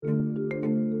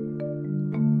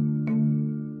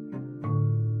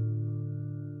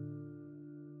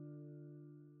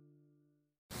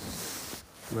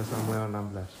2 Samuel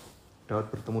 16. Daud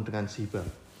bertemu dengan Ziba.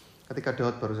 Ketika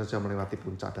Daud baru saja melewati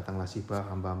puncak, datanglah Ziba,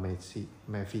 hamba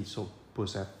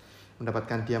Mefiboset,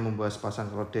 mendapatkan dia membawa sepasang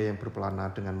keledai yang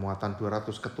berpelana dengan muatan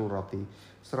 200 ketul roti,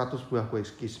 100 buah kue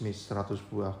kismis, 100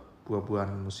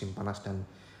 buah-buahan musim panas, dan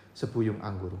sebuyung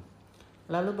anggur.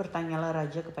 Lalu bertanyalah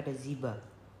raja kepada Ziba,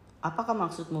 "Apakah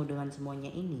maksudmu dengan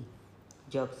semuanya ini?"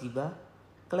 Jawab Ziba,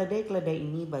 "Keledai-keledai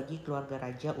ini bagi keluarga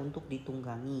raja untuk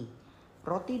ditunggangi.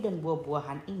 Roti dan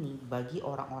buah-buahan ini bagi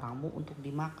orang-orangmu untuk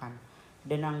dimakan.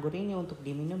 Dan anggur ini untuk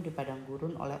diminum di padang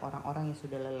gurun oleh orang-orang yang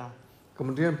sudah lelah."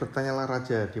 Kemudian bertanyalah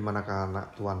raja, "Di manakah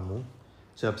anak tuanmu?"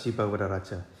 Jawab Ziba kepada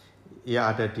raja,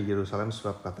 "Ia ada di Yerusalem,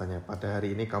 sebab katanya, pada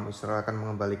hari ini kaum Israel akan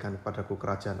mengembalikan kepadaku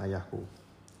kerajaan ayahku."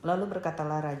 Lalu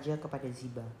berkatalah raja kepada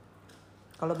Ziba,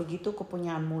 "Kalau begitu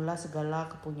kepunyaanmu lah segala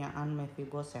kepunyaan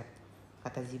Mefiboset."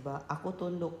 Kata Ziba, "Aku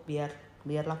tunduk,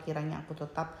 biarlah kiranya aku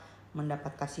tetap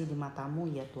mendapat kasih di matamu,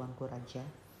 ya tuanku raja."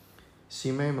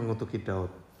 Simei mengutuki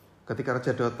Daud. Ketika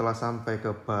Raja Daud telah sampai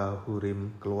ke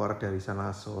Bahurim, keluar dari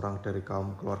sana seorang dari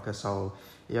kaum keluarga Saul.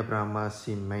 Ia bernama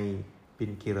Simei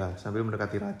bin Kira. Sambil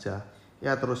mendekati raja,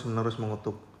 ia terus-menerus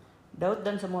mengutuk. Daud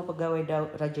dan semua pegawai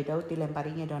Raja Daud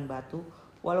dilemparinya dengan batu,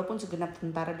 walaupun segenap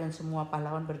tentara dan semua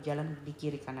pahlawan berjalan di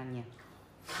kiri kanannya.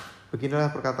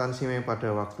 Beginilah perkataan Simei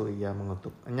pada waktu ia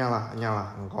mengutuk. Enyalah,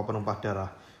 engkau penumpah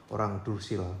darah orang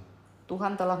Dursila.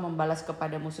 Tuhan telah membalas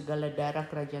kepadamu segala darah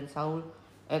kerajaan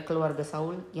keluarga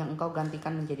Saul yang engkau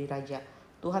gantikan menjadi raja.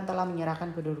 Tuhan telah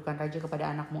menyerahkan kedudukan raja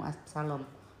kepada anakmu Absalom.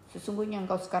 Sesungguhnya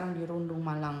engkau sekarang dirundung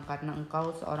malang karena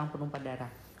engkau seorang penumpah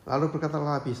darah. Lalu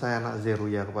berkatalah Abisai anak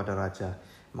Zeruya kepada raja,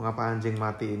 "Mengapa anjing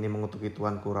mati ini mengutuki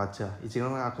tuanku raja?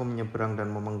 Izinkanlah aku menyeberang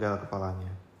dan memenggal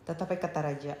kepalanya." Tetapi kata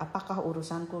raja, "Apakah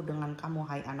urusanku dengan kamu,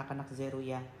 hai anak-anak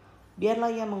Zeruya?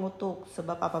 Biarlah ia mengutuk,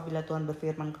 sebab apabila Tuhan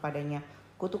berfirman kepadanya,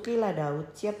 'Kutukilah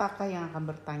Daud,' siapakah yang akan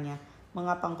bertanya,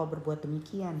 'Mengapa engkau berbuat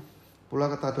demikian?'" Pula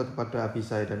kata Daud kepada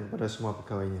Abisai dan kepada semua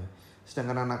pegawainya,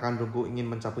 "Sedangkan anak kandungku ingin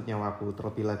mencabut nyawaku,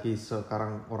 terlebih lagi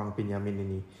sekarang orang Benyamin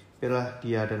ini. Biarlah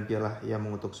dia dan biarlah ia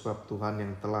mengutuk, sebab Tuhan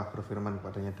yang telah berfirman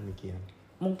kepadanya demikian."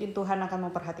 Mungkin Tuhan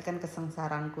akan memperhatikan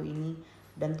kesengsaraanku ini,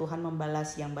 dan Tuhan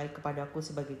membalas yang baik kepadaku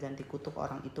sebagai ganti kutuk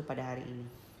orang itu pada hari ini.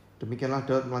 Demikianlah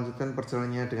Daud melanjutkan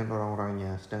perjalanannya dengan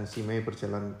orang-orangnya, sedang Simei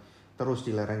berjalan terus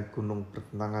di lereng gunung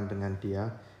bertentangan dengan dia,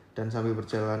 dan sambil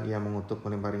berjalan ia mengutuk,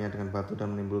 melemparinya dengan batu dan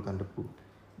menimbulkan debu.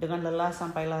 Dengan lelah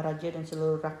sampailah raja dan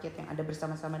seluruh rakyat yang ada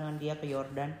bersama-sama dengan dia ke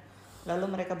Yordan, lalu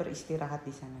mereka beristirahat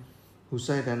di sana.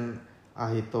 Husai dan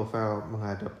Ahitofel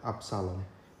menghadap Absalom.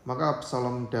 Maka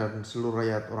Absalom dan seluruh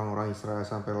rakyat orang-orang Israel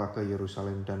sampailah ke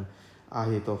Yerusalem, dan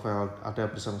Ahitofel ada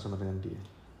bersama-sama dengan dia.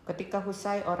 Ketika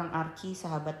Husai orang Arki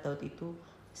sahabat Daud itu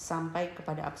sampai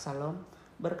kepada Absalom,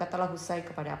 berkatalah Husai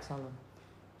kepada Absalom,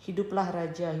 hiduplah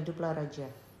raja."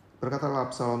 Berkatalah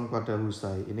Absalom kepada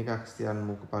Husai, "Inikah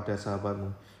kesetiaanmu kepada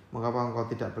sahabatmu? Mengapa engkau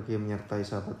tidak pergi menyertai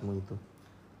sahabatmu itu?"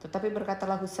 Tetapi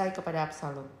berkatalah Husai kepada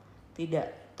Absalom,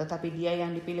 "Tidak, tetapi dia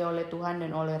yang dipilih oleh Tuhan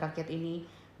dan oleh rakyat ini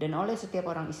dan oleh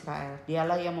setiap orang Israel.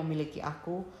 Dialah yang memiliki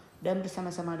aku, dan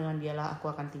bersama-sama dengan dialah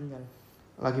aku akan tinggal.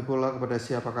 Lagi pula kepada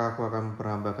siapakah aku akan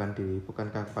memperhambakan diri?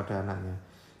 Bukankah kepada anaknya?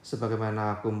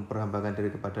 Sebagaimana aku memperhambakan diri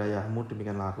kepada ayahmu,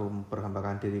 demikianlah aku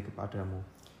memperhambakan diri kepadamu."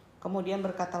 Kemudian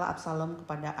berkatalah Absalom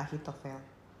kepada Ahitofel,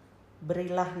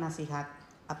 "Berilah nasihat,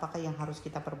 apakah yang harus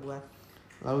kita perbuat?"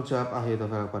 Lalu jawab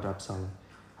Ahitofel kepada Absalom,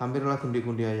 "Hampirlah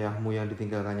gundi-gundi ayahmu yang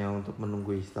ditinggalkannya untuk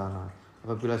menunggu istana.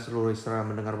 Apabila seluruh Israel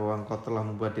mendengar bahwa engkau telah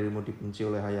membuat dirimu dibenci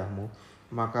oleh ayahmu,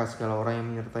 maka segala orang yang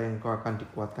menyertai engkau akan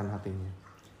dikuatkan hatinya."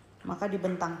 Maka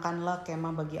dibentangkanlah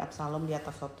kemah bagi Absalom di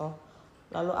atas sotoh.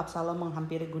 Lalu Absalom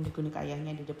menghampiri gundik-gundik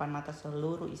ayahnya di depan mata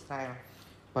seluruh Israel.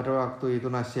 Pada waktu itu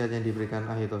nasihat yang diberikan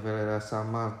Ahitofel era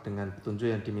sama dengan petunjuk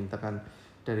yang dimintakan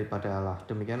daripada Allah.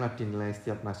 Demikianlah dinilai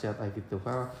setiap nasihat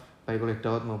Ahitofel, baik oleh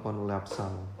Daud maupun oleh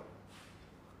Absalom.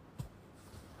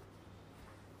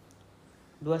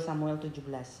 2 Samuel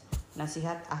 17.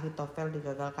 Nasihat Ahitofel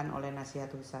digagalkan oleh nasihat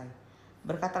Husai.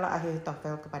 Berkatalah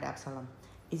Ahitofel kepada Absalom,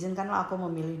 "Izinkanlah aku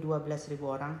memilih 12.000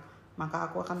 orang, maka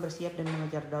aku akan bersiap dan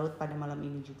mengejar Daud pada malam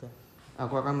ini juga.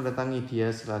 Aku akan mendatangi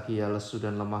dia selagi ia lesu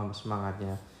dan lemah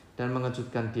semangatnya, dan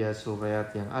mengejutkan dia. Seluruh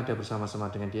rakyat yang ada bersama-sama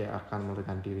dengan dia akan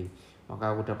melarikan diri. Maka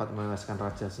aku dapat membebaskan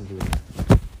raja sendiri.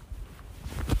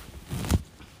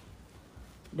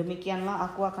 Demikianlah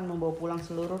aku akan membawa pulang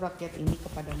seluruh rakyat ini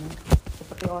kepadamu,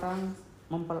 seperti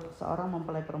seorang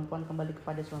mempelai perempuan kembali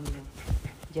kepada suaminya.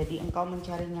 Jadi engkau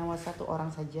mencari nyawa satu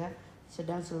orang saja,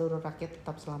 sedang seluruh rakyat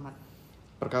tetap selamat."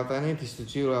 Perkataan ini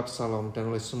disetujui oleh Absalom dan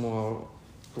oleh semua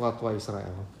tua-tua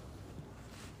Israel.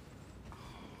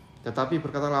 Tetapi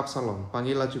berkatalah Absalom,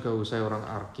 "Panggillah juga Husai orang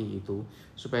Arki itu,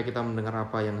 supaya kita mendengar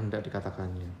apa yang hendak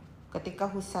dikatakannya." Ketika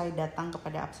Husai datang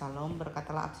kepada Absalom,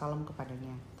 berkatalah Absalom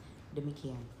kepadanya,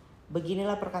 demikian,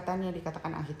 beginilah perkataan yang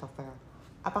dikatakan Ahitofel.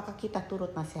 Apakah kita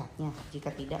turut nasihatnya? Jika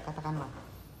tidak, katakanlah.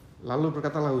 Lalu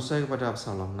berkatalah Husai kepada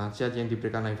Absalom, nasihat yang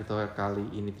diberikan Ahitofel kali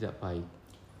ini tidak baik.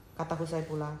 Kata Husai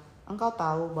pula, engkau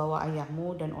tahu bahwa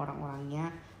ayahmu dan orang-orangnya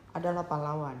adalah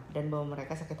pahlawan, dan bahwa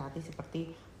mereka sakit hati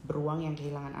seperti beruang yang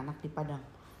kehilangan anak di padang.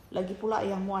 Lagi pula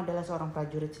ayahmu adalah seorang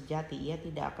prajurit sejati, ia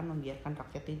tidak akan membiarkan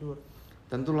rakyat tidur.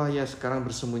 Tentulah ia sekarang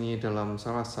bersembunyi dalam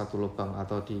salah satu lubang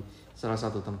atau di salah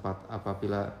satu tempat.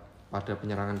 Apabila pada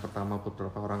penyerangan pertama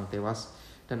beberapa orang tewas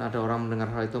dan ada orang mendengar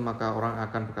hal itu, maka orang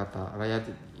akan berkata, rakyat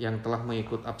yang telah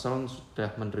mengikut Absalom sudah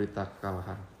menderita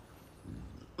kekalahan.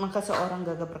 Maka seorang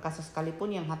gagah perkasa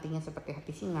sekalipun yang hatinya seperti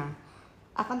hati singa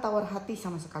akan tawar hati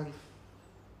sama sekali.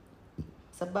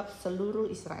 Sebab seluruh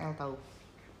Israel tahu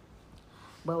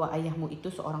bahwa ayahmu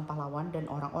itu seorang pahlawan dan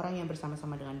orang-orang yang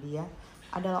bersama-sama dengan dia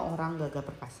adalah orang gagah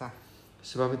perkasa.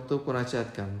 Sebab itu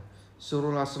kunasihatkan,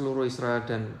 suruhlah seluruh Israel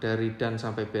dan dari Dan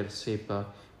sampai Berseba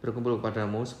berkumpul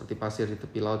kepadamu seperti pasir di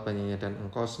tepi laut banyaknya, dan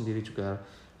engkau sendiri juga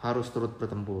harus turut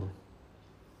bertempur.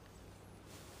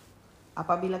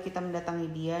 Apabila kita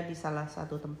mendatangi dia di salah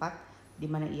satu tempat di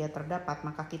mana ia terdapat,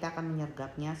 maka kita akan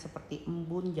menyergapnya seperti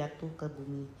embun jatuh ke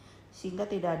bumi, sehingga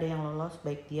tidak ada yang lolos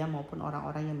baik dia maupun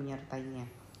orang-orang yang menyertainya.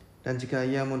 Dan jika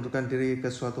ia mundurkan diri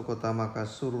ke suatu kota, maka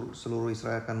seluruh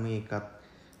Israel akan mengikat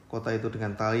kota itu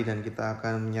dengan tali, dan kita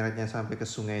akan menyeretnya sampai ke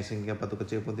sungai, sehingga batu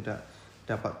kecil pun tidak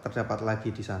terdapat lagi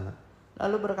di sana.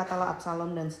 Lalu berkatalah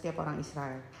Absalom dan setiap orang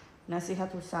Israel, nasihat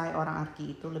Husai orang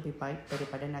Arki itu lebih baik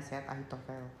daripada nasihat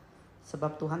Ahitofel.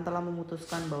 Sebab Tuhan telah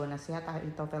memutuskan bahwa nasihat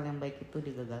Ahitofel yang baik itu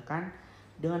digagalkan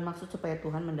dengan maksud supaya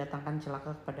Tuhan mendatangkan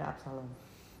celaka kepada Absalom.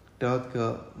 Daud ke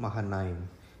Mahanaim.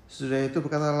 Sesudah itu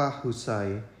berkatalah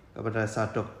Husai kepada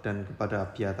Sadok dan kepada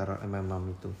Abiatar imam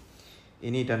itu,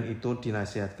 ini dan itu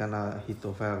dinasihatkan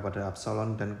Ahitofel kepada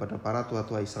Absalom dan kepada para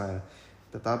tua-tua Israel.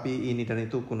 Tetapi ini dan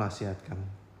itu kunasihatkan.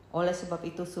 Oleh sebab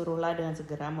itu suruhlah dengan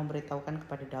segera memberitahukan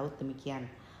kepada Daud demikian.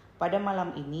 Pada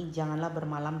malam ini janganlah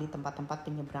bermalam di tempat-tempat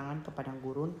penyeberangan ke padang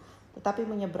gurun, tetapi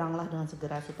menyeberanglah dengan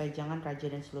segera supaya jangan raja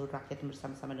dan seluruh rakyat yang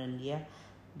bersama-sama dengan dia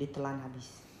ditelan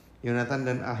habis. Yonatan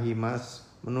dan Ahimaaz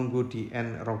menunggu di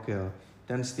En Rogel,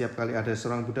 dan setiap kali ada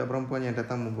seorang budak perempuan yang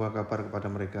datang membawa kabar kepada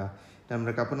mereka, dan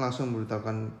mereka pun langsung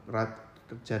memberitahukan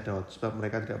Raja Daud, sebab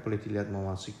mereka tidak boleh dilihat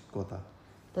memasuki kota.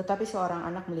 Tetapi seorang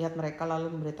anak melihat mereka lalu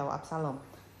memberitahu Absalom.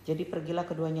 Jadi pergilah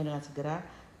keduanya dengan segera,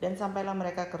 dan sampailah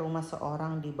mereka ke rumah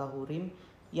seorang di Bahurim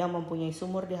yang mempunyai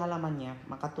sumur di halamannya,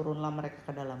 maka turunlah mereka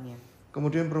ke dalamnya.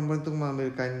 Kemudian perempuan itu mengambil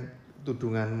kain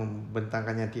tudungan,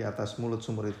 membentangkannya di atas mulut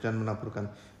sumur itu, dan menaburkan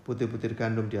butir-butir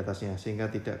gandum di atasnya, sehingga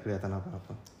tidak kelihatan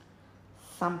apa-apa.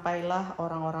 Sampailah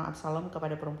orang-orang Absalom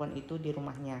kepada perempuan itu di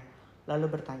rumahnya, lalu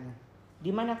bertanya,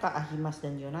 di manakah Ahimaaz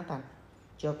dan Yonatan?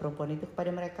 Jawab perempuan itu kepada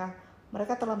mereka,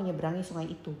 mereka telah menyeberangi sungai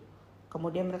itu.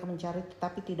 Kemudian mereka mencari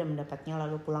tetapi tidak mendapatnya,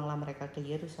 lalu pulanglah mereka ke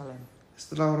Yerusalem.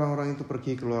 Setelah orang-orang itu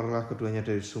pergi, keluarlah keduanya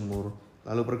dari sumur,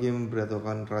 lalu pergi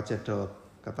memberitahukan Raja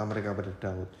Daud. Kata mereka pada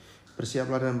Daud,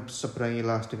 bersiaplah dan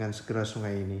seberangilah dengan segera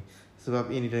sungai ini, sebab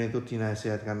ini dan itu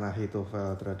dinasihatkan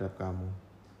Ahitofel terhadap kamu.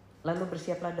 Lalu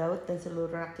bersiaplah Daud dan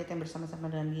seluruh rakyat yang bersama-sama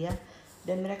dengan dia,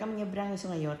 dan mereka menyeberangi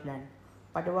sungai Yordan.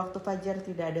 Pada waktu fajar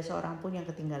tidak ada seorang pun yang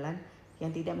ketinggalan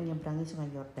yang tidak menyeberangi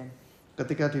sungai Yordan.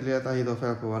 Ketika dilihat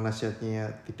Ahitofel bahwa nasihatnya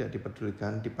tidak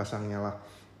dipedulikan, dipasangnyalah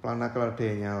pelana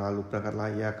keledainya, lalu berangkatlah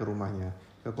ia ke rumahnya,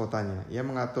 ke kotanya. Ia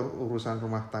mengatur urusan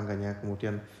rumah tangganya,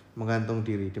 kemudian menggantung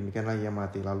diri. Demikianlah ia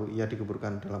mati, lalu ia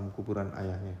dikuburkan dalam kuburan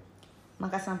ayahnya.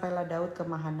 Maka sampailah Daud ke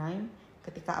Mahanaim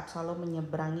ketika Absalom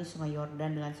menyeberangi sungai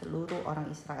Yordan dengan seluruh orang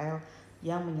Israel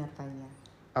yang menyertainya.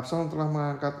 Absalom telah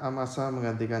mengangkat Amasa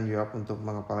menggantikan Yoab untuk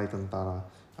mengepalai tentara.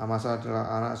 Amasa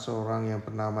adalah anak seorang yang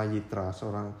bernama Yitra,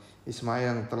 seorang Ismail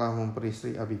yang telah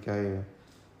memperistri Abigail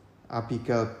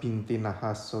binti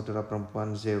Nahas, saudara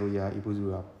perempuan Zeruya ibu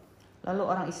Yoab. Lalu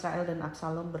orang Israel dan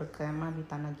Absalom berkemah di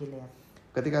tanah Gilead.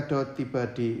 Ketika Daud tiba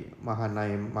di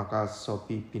Mahanaim, maka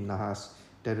Sobi bin Nahas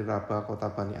dari Raba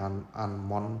kota Bani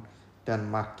Ammon, dan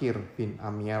Makir bin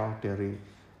Amiel dari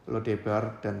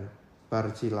Lodebar, dan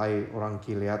Barzilai orang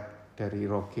Gilead dari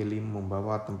Rogelim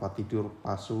membawa tempat tidur,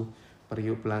 pasu,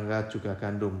 periuk belangga, juga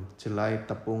gandum, jelai,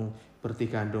 tepung, berti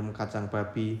gandum, kacang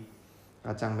babi,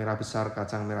 kacang merah besar,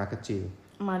 kacang merah kecil,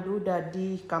 madu,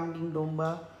 dadi, kambing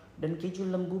domba, dan keju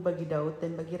lembu bagi Daud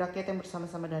dan bagi rakyat yang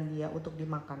bersama-sama dengan dia untuk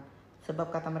dimakan. Sebab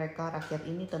kata mereka, rakyat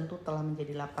ini tentu telah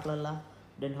menjadi lapar, lelah,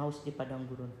 dan haus di padang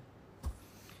gurun.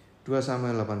 2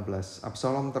 Samuel 18.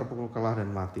 Absalom terpukul kalah dan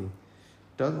mati.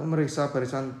 Daud memeriksa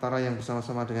barisan tentara yang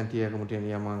bersama-sama dengan dia, kemudian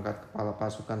ia mengangkat kepala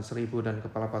pasukan 1000 dan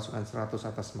kepala pasukan 100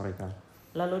 atas mereka.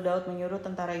 Lalu Daud menyuruh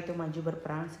tentara itu maju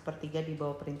berperang, sepertiga di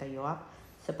bawah perintah Yoab,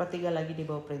 sepertiga lagi di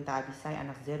bawah perintah Abisai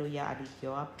anak Zeruya adik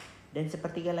Yoab, dan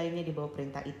sepertiga lainnya di bawah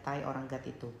perintah Itai orang Gad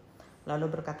itu. Lalu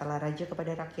berkatalah raja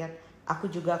kepada rakyat, aku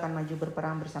juga akan maju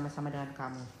berperang bersama-sama dengan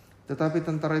kamu. Tetapi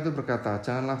tentara itu berkata,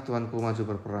 janganlah tuanku maju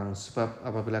berperang, sebab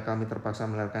apabila kami terpaksa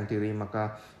melarikan diri,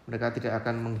 maka mereka tidak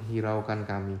akan menghiraukan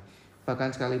kami.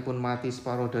 Bahkan sekalipun mati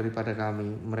separuh daripada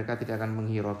kami, mereka tidak akan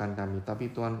menghiraukan kami.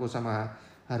 Tapi tuanku sama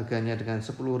harganya dengan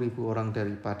 10.000 orang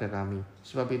daripada kami.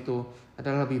 Sebab itu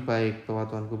adalah lebih baik bahwa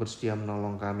tuanku bersedia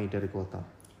menolong kami dari kota.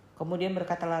 Kemudian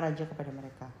berkatalah raja kepada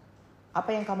mereka, apa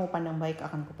yang kamu pandang baik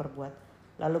akan kuperbuat.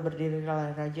 Lalu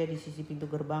berdirilah raja di sisi pintu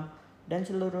gerbang, dan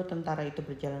seluruh tentara itu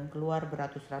berjalan keluar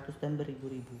beratus-ratus dan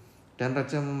beribu-ribu. Dan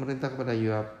raja memerintah kepada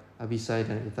Yoab, Abisai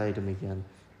dan Itai demikian,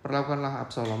 perlakukanlah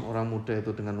Absalom orang muda itu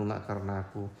dengan lunak karena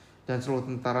aku. Dan seluruh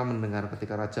tentara mendengar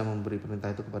ketika raja memberi perintah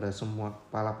itu kepada semua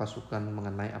kepala pasukan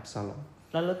mengenai Absalom.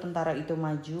 Lalu tentara itu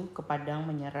maju ke padang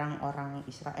menyerang orang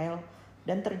Israel,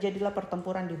 dan terjadilah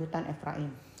pertempuran di hutan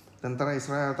Efraim. Tentara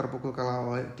Israel terpukul kalah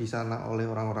di sana oleh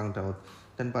orang-orang Daud.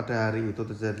 Dan pada hari itu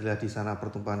terjadilah di sana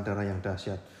pertumpahan darah yang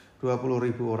dahsyat.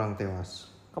 20.000 orang tewas.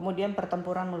 Kemudian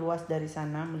pertempuran meluas dari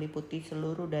sana meliputi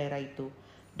seluruh daerah itu.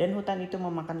 Dan hutan itu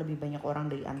memakan lebih banyak orang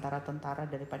dari antara tentara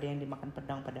daripada yang dimakan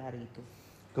pedang pada hari itu.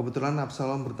 Kebetulan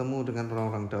Absalom bertemu dengan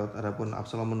orang-orang Daud. Adapun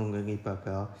Absalom menunggangi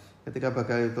Baca. Ketika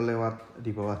Baca itu lewat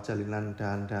di bawah jalinan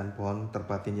dahan-dahan pohon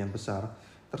terbatin yang besar,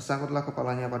 tersangkutlah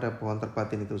kepalanya pada pohon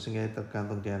terbatin itu sehingga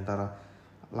tergantung di antara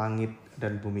langit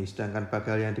dan bumi. Sedangkan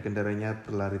Baca yang dikendarainya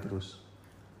berlari terus.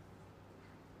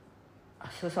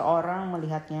 Seseorang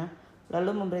melihatnya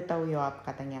lalu memberitahu Yoab,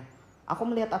 katanya, aku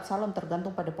melihat Absalom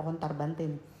tergantung pada pohon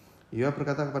tarbantin. Yoab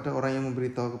berkata kepada orang yang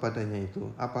memberitahu kepadanya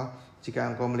itu, apa, jika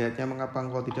engkau melihatnya, mengapa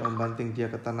engkau tidak membanting dia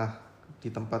ke tanah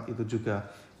di tempat itu juga?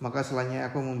 Maka selanjutnya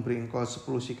aku memberi engkau 10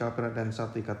 sikal perak dan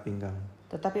 1 ikat pinggang.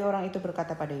 Tetapi orang itu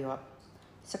berkata pada Yoab,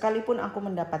 sekalipun aku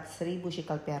mendapat 1000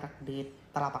 sikal perak di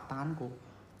telapak tanganku,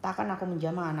 takkan aku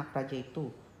menjamah anak raja itu.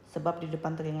 Sebab di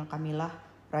depan telinga kamilah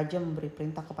raja memberi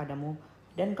perintah kepadamu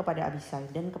dan kepada Abisai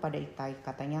dan kepada Itai,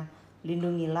 katanya,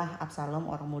 lindungilah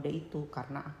Absalom orang muda itu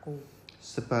karena aku.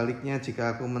 Sebaliknya,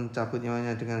 jika aku mencabut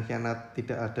nyawanya dengan khianat,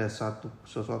 tidak ada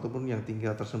sesuatu pun yang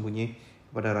tinggal tersembunyi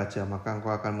kepada raja, maka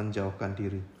engkau akan menjauhkan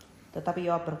diri. Tetapi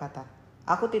Yoab berkata,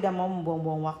 aku tidak mau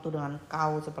membuang-buang waktu dengan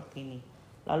kau seperti ini.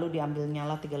 Lalu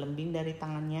diambilnyalah 3 lembing dari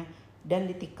tangannya dan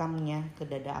ditikamnya ke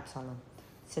dada Absalom,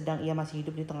 sedang ia masih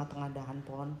hidup di tengah-tengah dahan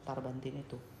pohon tarbantin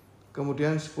itu.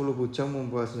 Kemudian 10 bujang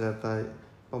pembawa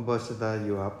senjata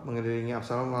Yoab mengelilingi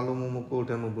Absalom lalu memukul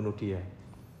dan membunuh dia.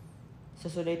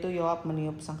 Sesudah itu Yoab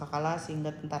meniup sangkakala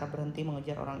sehingga tentara berhenti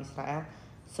mengejar orang Israel,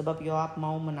 sebab Yoab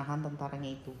mau menahan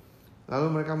tentaranya itu.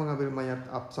 Lalu mereka mengambil mayat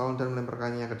Absalom dan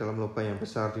melemparkannya ke dalam lubang yang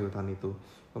besar di hutan itu.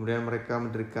 Kemudian mereka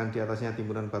mendirikan di atasnya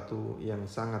timbunan batu yang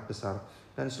sangat besar,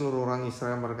 dan seluruh orang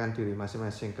Israel melarikan diri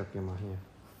masing-masing ke kemahnya.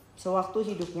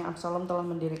 Sewaktu hidupnya Absalom telah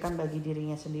mendirikan bagi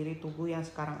dirinya sendiri tugu yang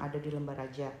sekarang ada di lembah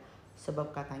raja,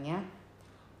 sebab katanya,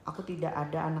 aku tidak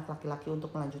ada anak laki-laki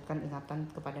untuk melanjutkan ingatan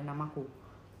kepada namaku.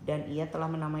 Dan ia telah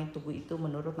menamai tugu itu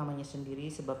menurut namanya sendiri,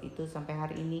 sebab itu sampai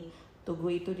hari ini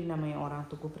tugu itu dinamai orang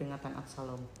Tugu Peringatan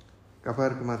Absalom.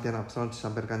 Kabar kematian Absalom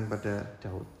disampaikan kepada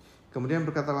Daud. Kemudian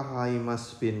berkatalah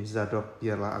Ahimaaz bin Zadok,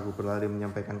 biarlah aku berlari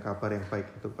menyampaikan kabar yang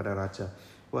baik itu kepada raja,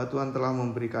 bahwa Tuhan telah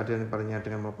memberi keadilan kepadanya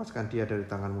dengan melepaskan dia dari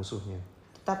tangan musuhnya.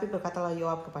 Tetapi berkatalah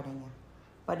Yoab kepadanya,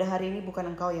 pada hari ini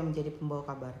bukan engkau yang menjadi pembawa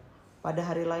kabar. Pada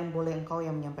hari lain boleh engkau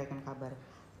yang menyampaikan kabar.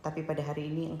 Tapi pada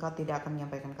hari ini engkau tidak akan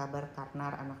menyampaikan kabar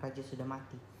karena anak raja sudah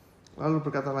mati. Lalu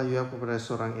berkatalah Yoab kepada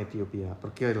seorang Etiopia,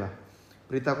 pergilah,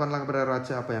 beritahukanlah kepada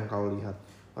raja apa yang kau lihat.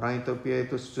 Orang Etiopia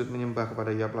itu sujud menyembah kepada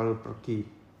Yoab lalu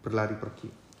berlari pergi.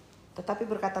 Tetapi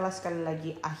berkatalah sekali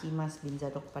lagi Ahimaaz bin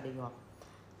Zadok kepada Yoab,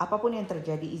 apapun yang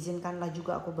terjadi izinkanlah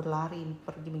juga aku berlari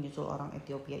pergi menyusul orang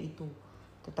Etiopia itu.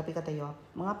 Tetapi kata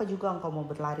Yoab, mengapa juga engkau mau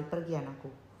berlari pergi anakku?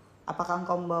 Apakah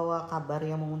engkau membawa kabar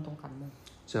yang menguntungkanmu?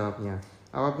 Jawabnya,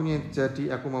 apapun yang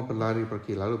terjadi aku mau berlari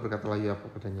pergi. Lalu berkatalah Yoab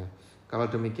kepadanya, kalau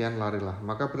demikian larilah.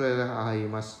 Maka berlarilah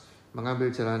Ahimaaz mengambil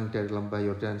jalan dari lembah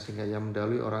Yordan sehingga ia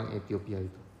mendahului orang Etiopia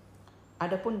itu.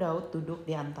 Adapun Daud duduk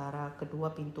di antara kedua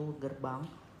pintu gerbang,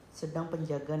 sedang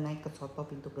penjaga naik ke soto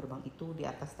pintu gerbang itu di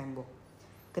atas tembok.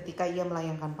 Ketika ia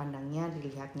melayangkan pandangnya,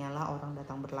 dilihatnyalah orang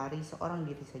datang berlari seorang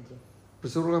diri saja.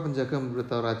 Bersuruhlah penjaga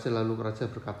memberitahu raja, lalu raja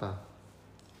berkata,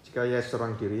 jika ia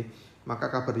seorang diri,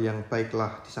 maka kabar yang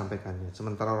baiklah disampaikannya,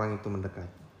 sementara orang itu mendekat.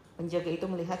 Penjaga itu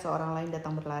melihat seorang lain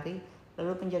datang berlari,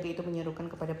 lalu penjaga itu menyerukan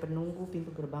kepada penunggu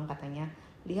pintu gerbang, katanya,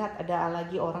 lihat ada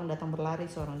lagi orang datang berlari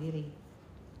seorang diri.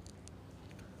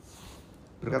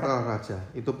 Berkatalah raja,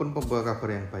 itu pun pembawa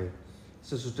kabar yang baik.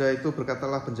 Sesudah itu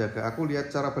berkatalah penjaga, aku lihat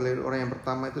cara berlari orang yang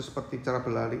pertama itu seperti cara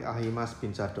berlari Ahimaaz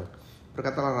bin Sadok.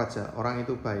 Berkatalah raja, orang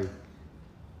itu baik.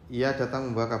 Ia datang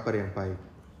membawa kabar yang baik.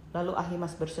 Lalu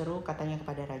Ahimaaz berseru, katanya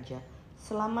kepada raja,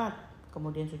 "Selamat!"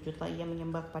 Kemudian sujudlah ia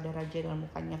menyembah kepada raja dan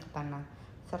mukanya ke tanah,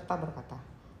 serta berkata,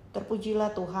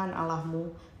 "Terpujilah Tuhan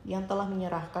Allahmu yang telah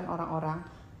menyerahkan orang-orang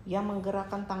yang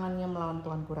menggerakkan tangannya melawan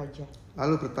tuanku raja."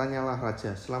 Lalu bertanyalah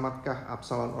raja, "Selamatkah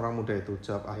Absalom orang muda itu?"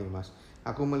 Jawab Ahimaaz,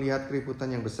 "Aku melihat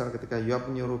keributan yang besar ketika Yoab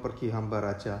menyuruh pergi hamba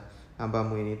raja,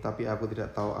 hambamu ini, tapi aku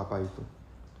tidak tahu apa itu."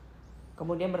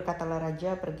 Kemudian berkatalah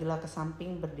raja, "Pergilah ke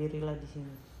samping, berdirilah di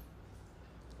sini."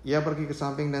 Ia pergi ke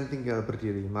samping dan tinggal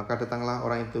berdiri. Maka datanglah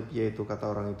orang Etiopia itu, kata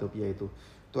orang Etiopia itu,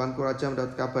 "Tuanku raja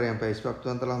mendapat kabar yang baik, sebab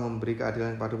Tuhan telah memberi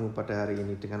keadilan padamu pada hari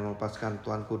ini dengan melepaskan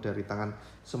tuanku dari tangan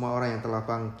semua orang yang telah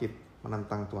bangkit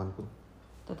menentang tuanku."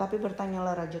 Tetapi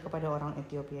bertanyalah raja kepada orang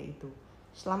Etiopia itu,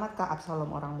 "Selamatkah Absalom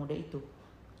orang muda itu?"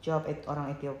 Jawab orang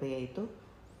Etiopia itu,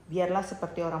 "Biarlah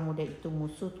seperti orang muda itu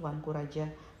musuh tuanku raja,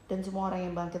 dan semua orang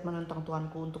yang bangkit menentang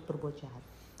tuanku untuk berbuat jahat."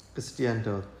 Kesedihan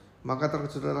Daud. Maka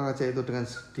terkejutlah raja itu dengan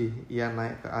sedih. Ia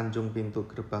naik ke anjung pintu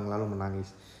gerbang lalu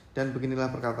menangis. Dan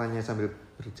beginilah perkataannya sambil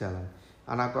berjalan,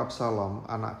 "Anakku Absalom,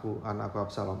 anakku, anakku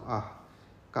Absalom. Ah,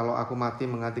 kalau aku mati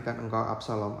menggantikan engkau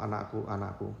Absalom, anakku,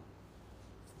 anakku."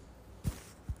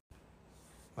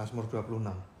 Mazmur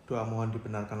 26. Doa mohon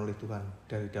dibenarkan oleh Tuhan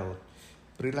dari Daud.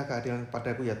 Berilah keadilan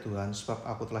kepadaku ya Tuhan, sebab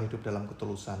aku telah hidup dalam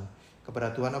ketulusan. Kepada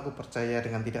Tuhan aku percaya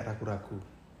dengan tidak ragu-ragu.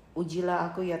 Ujilah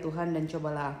aku ya Tuhan dan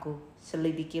cobalah aku,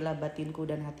 selidikilah batinku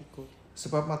dan hatiku.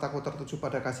 Sebab mataku tertuju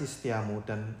pada kasih setiamu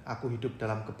dan aku hidup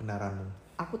dalam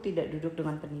kebenaranmu. Aku tidak duduk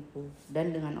dengan penipu,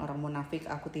 dan dengan orang munafik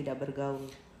aku tidak bergaul.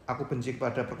 Aku benci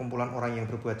pada perkumpulan orang yang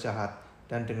berbuat jahat,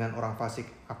 dan dengan orang fasik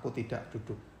aku tidak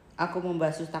duduk. Aku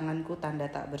membasuh tanganku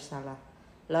tanda tak bersalah,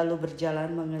 lalu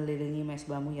berjalan mengelilingi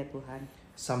mezbamu ya Tuhan.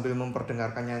 Sambil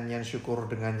memperdengarkan nyanyian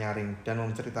syukur dengan nyaring dan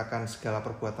menceritakan segala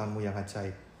perbuatanmu yang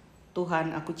ajaib.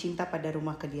 Tuhan, aku cinta pada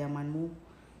rumah kediaman-Mu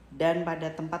dan pada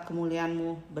tempat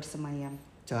kemuliaan-Mu bersemayam.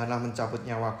 Janganlah mencabut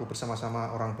nyawaku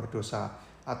bersama-sama orang berdosa,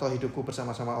 atau hidupku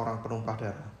bersama-sama orang penumpah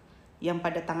darah. Yang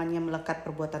pada tangannya melekat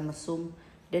perbuatan mesum,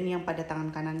 dan yang pada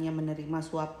tangan kanannya menerima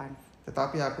suapan.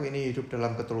 Tetapi aku ini hidup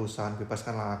dalam ketulusan,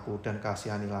 bebaskanlah aku dan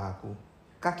kasihanilah aku.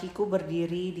 Kakiku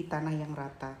berdiri di tanah yang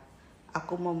rata.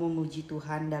 Aku mau memuji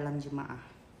Tuhan dalam jemaah.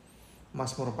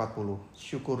 Mazmur 40,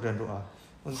 syukur dan doa.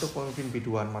 Untuk pemimpin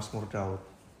biduan Mazmur Daud.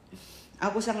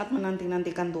 Aku sangat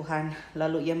menanti-nantikan Tuhan,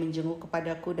 lalu ia menjenguk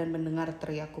kepadaku dan mendengar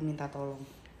teriakku minta tolong.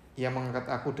 Ia mengangkat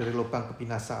aku dari lubang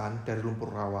kebinasaan, dari lumpur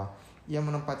rawa. Ia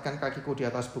menempatkan kakiku di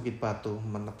atas bukit batu,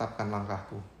 menetapkan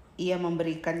langkahku. Ia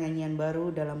memberikan nyanyian baru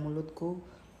dalam mulutku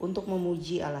untuk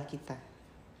memuji Allah kita.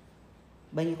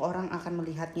 Banyak orang akan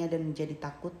melihatnya dan menjadi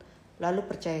takut, lalu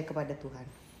percaya kepada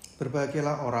Tuhan.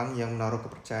 Berbahagialah orang yang menaruh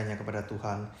kepercayaannya kepada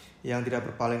Tuhan, yang tidak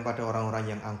berpaling pada orang-orang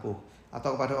yang angkuh,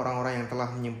 atau kepada orang-orang yang telah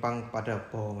menyimpang kepada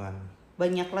bohongan.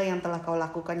 Banyaklah yang telah kau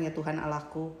lakukan ya Tuhan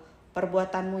Allahku,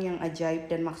 perbuatanmu yang ajaib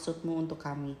dan maksudmu untuk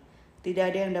kami. Tidak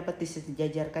ada yang dapat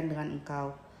disejajarkan dengan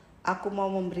engkau. Aku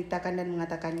mau memberitakan dan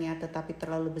mengatakannya, tetapi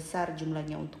terlalu besar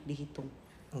jumlahnya untuk dihitung.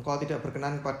 Engkau tidak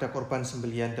berkenan pada korban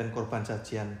sembelian dan korban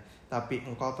sajian, tapi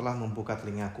engkau telah membuka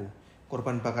telingaku.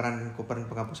 Korban bakaran dan korban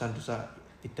penghapusan dosa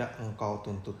tidak engkau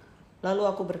tuntut. Lalu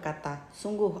aku berkata,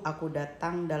 sungguh aku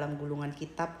datang dalam gulungan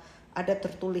kitab, ada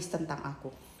tertulis tentang aku.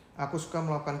 Aku suka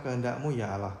melakukan kehendak-Mu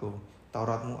ya Allahku,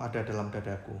 Taurat-Mu ada dalam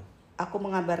dadaku. Aku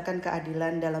mengabarkan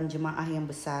keadilan dalam jemaah yang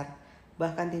besar,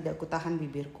 bahkan tidak kutahan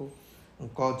bibirku.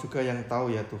 Engkau juga yang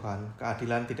tahu ya Tuhan,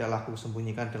 keadilan tidaklah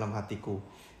kusembunyikan dalam hatiku.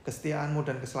 Kesetiaan-Mu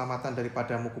dan keselamatan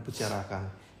daripadamu kubicarakan.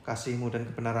 Kasih-Mu dan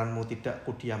kebenaran-Mu tidak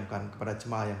kudiamkan kepada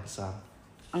jemaah yang besar.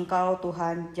 Engkau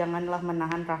Tuhan, janganlah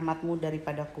menahan rahmat-Mu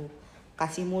daripadaku.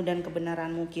 Kasih-Mu dan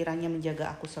kebenaran-Mu kiranya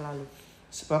menjaga aku selalu.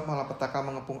 Sebab malapetaka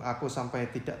mengepung aku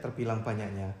sampai tidak terbilang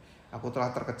banyaknya. Aku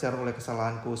telah terkejar oleh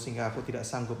kesalahanku sehingga aku tidak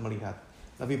sanggup melihat.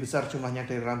 Lebih besar jumlahnya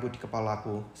dari rambut di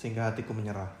kepalaku sehingga hatiku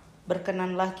menyerah.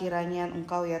 Berkenanlah kiranya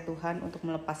Engkau ya Tuhan untuk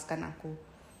melepaskan aku.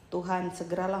 Tuhan,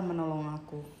 segeralah menolong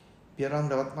aku. Biarlah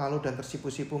mendapat malu dan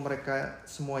tersipu-sipu mereka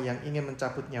semua yang ingin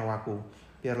mencabut nyawaku.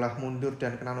 Biarlah mundur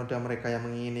dan kena noda mereka yang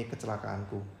mengingini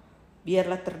kecelakaanku.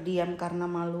 Biarlah terdiam karena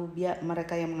malu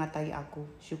mereka yang mengatai aku.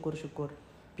 Syukur-syukur.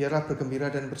 Biarlah bergembira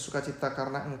dan bersukacita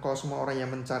karena engkau semua orang yang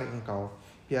mencari engkau.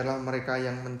 Biarlah mereka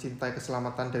yang mencintai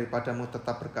keselamatan daripadamu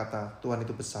tetap berkata, Tuhan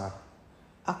itu besar.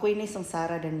 Aku ini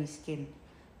sengsara dan miskin,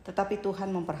 tetapi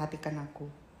Tuhan memperhatikan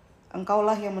aku.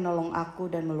 Engkaulah yang menolong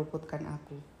aku dan meluputkan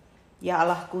aku. Ya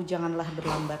Allahku, janganlah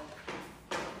berlambat.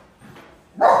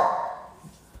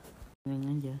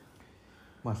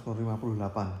 Mazmur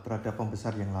 58, terhadap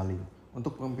pembesar yang lalu.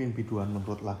 Untuk pemimpin biduan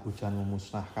menurut lagu jangan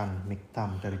memusnahkan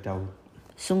Miktam dari Daud.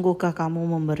 Sungguhkah kamu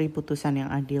memberi putusan yang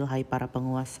adil, hai para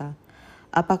penguasa?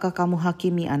 Apakah kamu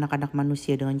hakimi anak-anak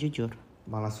manusia dengan jujur?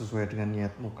 Malah sesuai dengan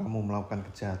niatmu kamu melakukan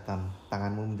kejahatan,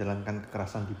 tanganmu menjalankan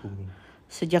kekerasan di bumi.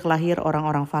 Sejak lahir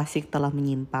orang-orang fasik telah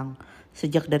menyimpang,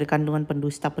 sejak dari kandungan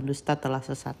pendusta-pendusta telah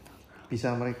sesat.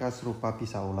 Bisa mereka serupa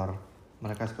bisa ular,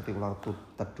 mereka seperti ular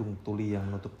tedung tuli yang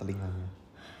menutup telinganya.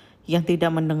 Yang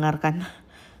tidak mendengarkan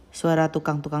suara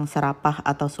tukang-tukang serapah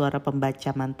atau suara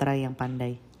pembaca mantra yang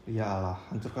pandai. Ya Allah,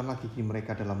 hancurkanlah gigi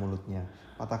mereka dalam mulutnya,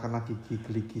 patahkanlah gigi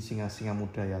geligi singa-singa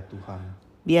muda ya Tuhan.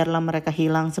 Biarlah mereka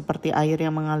hilang seperti air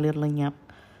yang mengalir lenyap.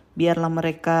 Biarlah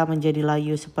mereka menjadi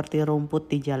layu seperti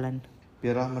rumput di jalan.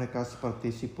 Biarlah mereka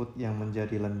seperti siput yang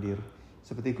menjadi lendir,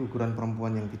 seperti guguran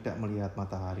perempuan yang tidak melihat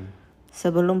matahari.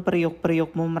 Sebelum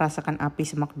periuk-periukmu merasakan api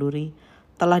semak duri,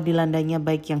 telah dilandainya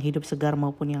baik yang hidup segar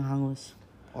maupun yang hangus.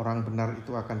 Orang benar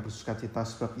itu akan bersukacita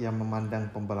sebab ia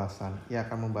memandang pembalasan. Ia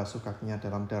akan membasuh kakinya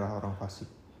dalam darah orang fasik.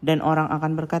 Dan orang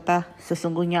akan berkata,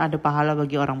 sesungguhnya ada pahala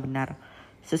bagi orang benar.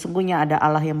 Sesungguhnya ada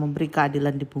Allah yang memberi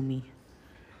keadilan di bumi.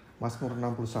 Mazmur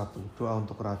 61, doa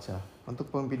untuk raja, untuk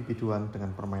pemimpin biduan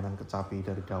dengan permainan kecapi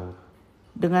dari Daud.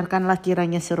 Dengarkanlah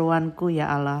kiranya seruanku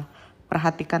ya Allah,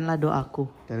 perhatikanlah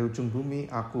doaku. Dari ujung bumi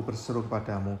aku berseru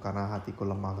kepadamu karena hatiku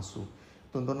lemah lesu.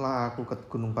 Tuntunlah aku ke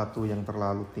gunung batu yang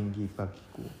terlalu tinggi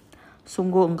bagiku.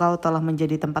 Sungguh engkau telah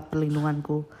menjadi tempat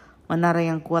perlindunganku, menara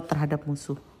yang kuat terhadap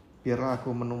musuh. Biarlah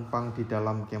aku menumpang di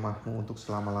dalam kemahmu untuk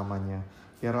selama-lamanya.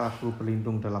 Biarlah aku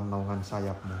berlindung dalam naungan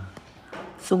sayapmu.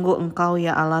 Sungguh engkau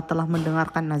ya Allah telah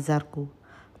mendengarkan nazarku,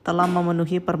 telah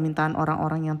memenuhi permintaan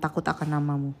orang-orang yang takut akan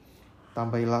namamu.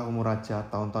 Tambahilah umur raja,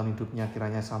 tahun-tahun hidupnya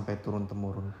kiranya sampai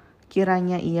turun-temurun.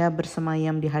 Kiranya ia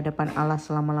bersemayam di hadapan Allah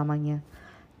selama-lamanya.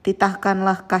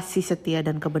 Titahkanlah kasih setia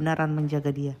dan kebenaran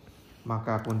menjaga dia.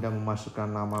 Maka aku hendak memasukkan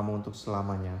namamu untuk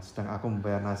selamanya, sedang aku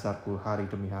membayar nazarku hari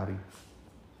demi hari.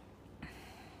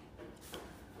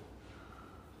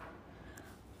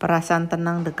 Perasaan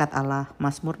tenang dekat Allah,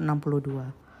 Mazmur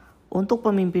 62. Untuk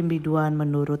pemimpin biduan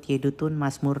menurut Yedutun,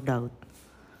 Mazmur Daud.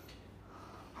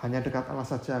 Hanya dekat Allah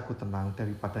saja aku tenang,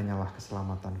 daripadanya lah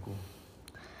keselamatanku.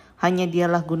 Hanya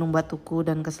dialah gunung batuku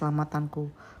dan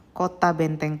keselamatanku, kota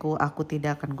bentengku, aku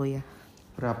tidak akan goyah.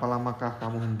 Berapa lamakah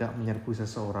kamu hendak menyerbu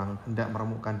seseorang, hendak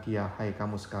meremukkan dia, hai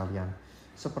kamu sekalian,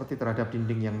 seperti terhadap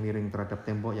dinding yang miring terhadap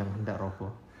tembok yang hendak roboh.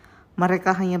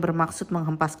 Mereka hanya bermaksud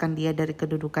menghempaskan dia dari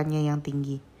kedudukannya yang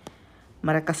tinggi.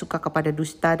 Mereka suka kepada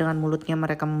dusta, dengan mulutnya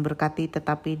mereka memberkati,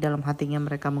 tetapi dalam hatinya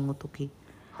mereka mengutuki.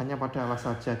 Hanya pada Allah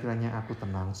saja kiranya aku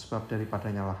tenang, sebab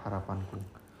daripadanya lah harapanku.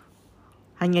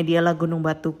 Hanya dialah gunung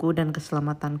batuku dan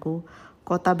keselamatanku,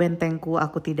 kota bentengku,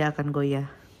 aku tidak akan goyah.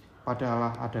 Pada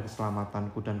Allah ada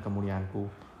keselamatanku dan kemuliaanku,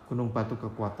 gunung batu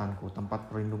kekuatanku, tempat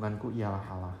perlindunganku ialah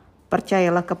Allah.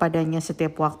 Percayalah kepadanya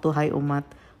setiap waktu, hai umat,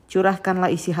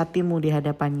 curahkanlah isi hatimu di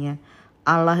hadapannya.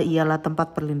 Allah ialah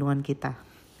tempat perlindungan kita.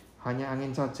 Hanya angin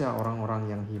saja orang-orang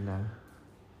yang hina,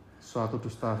 suatu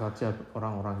dusta saja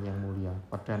orang-orang yang mulia.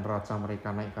 Pada neraca mereka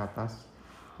naik ke atas,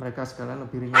 mereka sekalian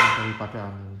lebih ringan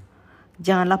daripada angin.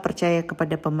 Janganlah percaya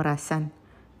kepada pemerasan.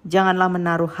 Janganlah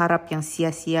menaruh harap yang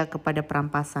sia-sia kepada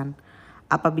perampasan.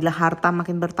 Apabila harta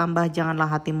makin bertambah, janganlah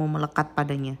hatimu melekat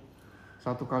padanya.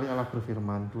 Satu kali Allah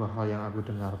berfirman, dua hal yang aku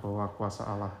dengar, bahwa kuasa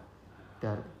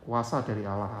dari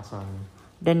Allah asalnya.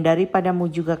 Dan daripadamu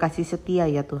juga kasih setia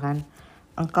ya Tuhan.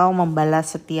 Engkau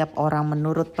membalas setiap orang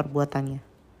menurut perbuatannya.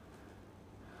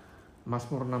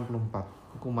 Mazmur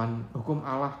 64, hukum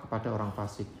Allah kepada orang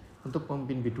fasik. Untuk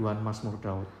pemimpin biduan, Mazmur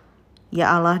Daud.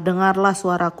 Ya Allah, dengarlah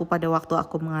suaraku pada waktu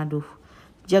aku mengaduh.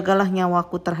 Jagalah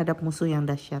nyawaku terhadap musuh yang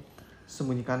dahsyat.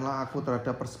 Sembunyikanlah aku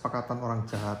terhadap persepakatan orang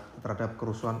jahat, terhadap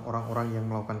kerusuhan orang-orang yang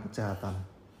melakukan kejahatan.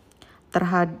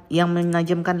 Yang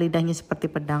menajamkan lidahnya seperti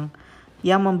pedang,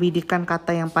 yang membidikkan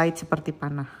kata yang pahit seperti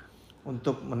panah.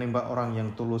 Untuk menembak orang yang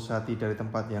tulus hati dari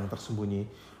tempat yang tersembunyi,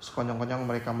 sekonyong-konyong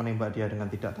mereka menembak dia dengan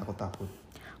tidak takut-takut.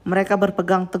 Mereka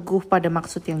berpegang teguh pada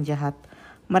maksud yang jahat.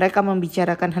 Mereka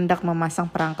membicarakan hendak memasang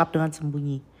perangkap dengan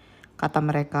sembunyi. Kata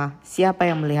mereka, siapa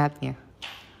yang melihatnya?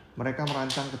 Mereka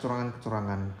merancang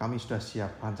kecurangan-kecurangan. Kami sudah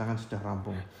siap, rancangan sudah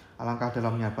rampung. Alangkah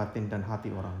dalamnya batin dan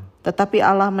hati orang. Tetapi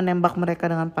Allah menembak mereka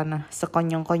dengan panah.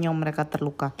 Sekonyong-konyong mereka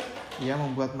terluka. Ia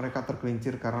membuat mereka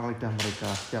tergelincir karena lidah mereka.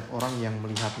 Setiap orang yang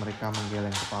melihat mereka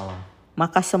menggeleng kepala.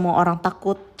 Maka semua orang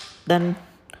takut dan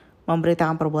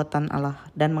memberitakan perbuatan Allah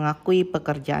dan mengakui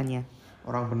pekerjaannya.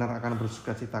 Orang benar akan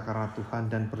bersukacita karena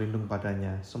Tuhan dan berlindung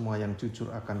padanya. Semua yang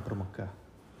jujur akan bermegah.